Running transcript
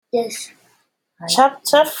Yes.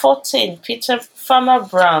 Chapter 14. Farmer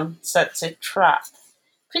Brown sets a trap.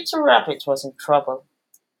 Peter Rabbit was in trouble.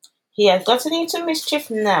 He had gotten into mischief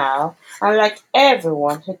now, and like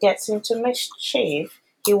everyone who gets into mischief,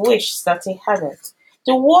 he wished that he hadn't.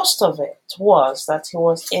 The worst of it was that he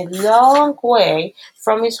was a long way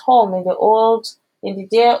from his home in the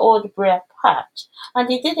dear old briar patch, and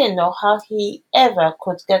he didn't know how he ever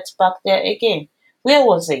could get back there again. Where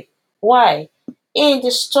was he? Why, in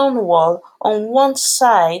the stone wall on one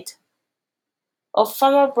side of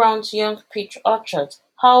Farmer Brown's young peach orchard.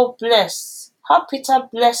 How Peter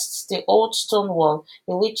blessed the old stone wall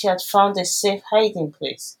in which he had found a safe hiding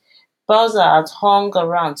place. Bowser had hung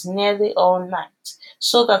around nearly all night,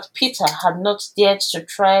 so that Peter had not dared to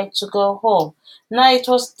try to go home. Now it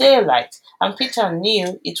was daylight, and Peter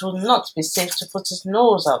knew it would not be safe to put his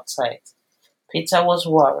nose outside. Peter was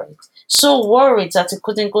worried, so worried that he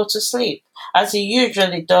couldn't go to sleep, as he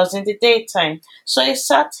usually does in the daytime. So he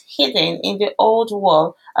sat hidden in the old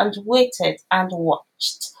wall and waited and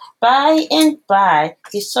watched. By and by,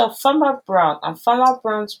 he saw Farmer Brown and Farmer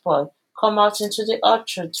Brown's boy come out into the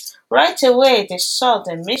orchard. Right away, they saw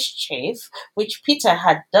the mischief which Peter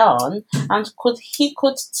had done, and he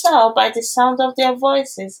could tell by the sound of their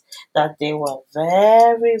voices that they were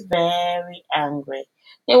very, very angry.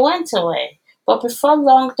 They went away, but before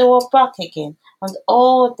long they were back again, and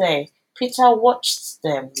all day Peter watched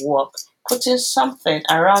them walk, putting something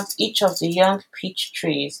around each of the young peach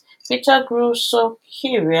trees. Peter grew so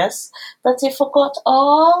curious that he forgot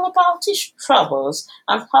all about his troubles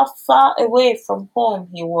and how far away from home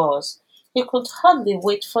he was. He could hardly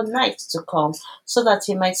wait for night to come so that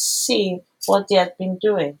he might see what they had been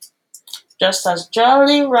doing. Just as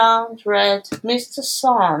jolly, round, red Mr.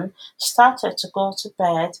 Sun started to go to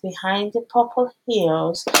bed behind the purple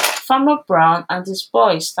hills, Farmer Brown and his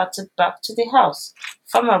boys started back to the house.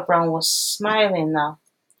 Farmer Brown was smiling now.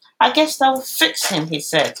 "I guess that will fix him," he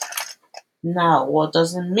said. "Now, what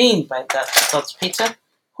does it mean by that?" thought Peter.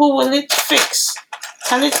 "Who will it fix?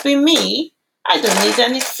 Can it be me? I don't need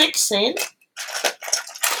any fixing."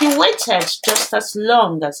 He waited just as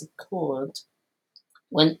long as he could.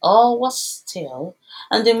 When all was still,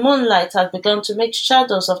 and the moonlight had begun to make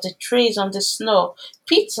shadows of the trees on the snow,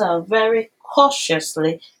 Peter very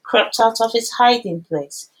cautiously crept out of his hiding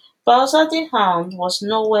place. Bowser the Hound was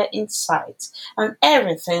nowhere in sight, and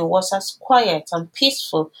everything was as quiet and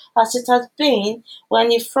peaceful as it had been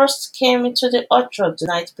when he first came into the orchard the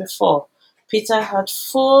night before. Peter had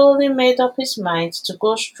fully made up his mind to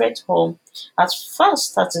go straight home as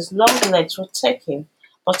fast as his long legs would take him,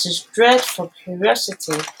 but his dreadful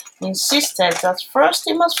curiosity insisted that first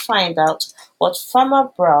he must find out what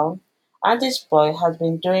Farmer Brown and his boy had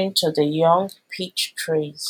been doing to the young peach trees.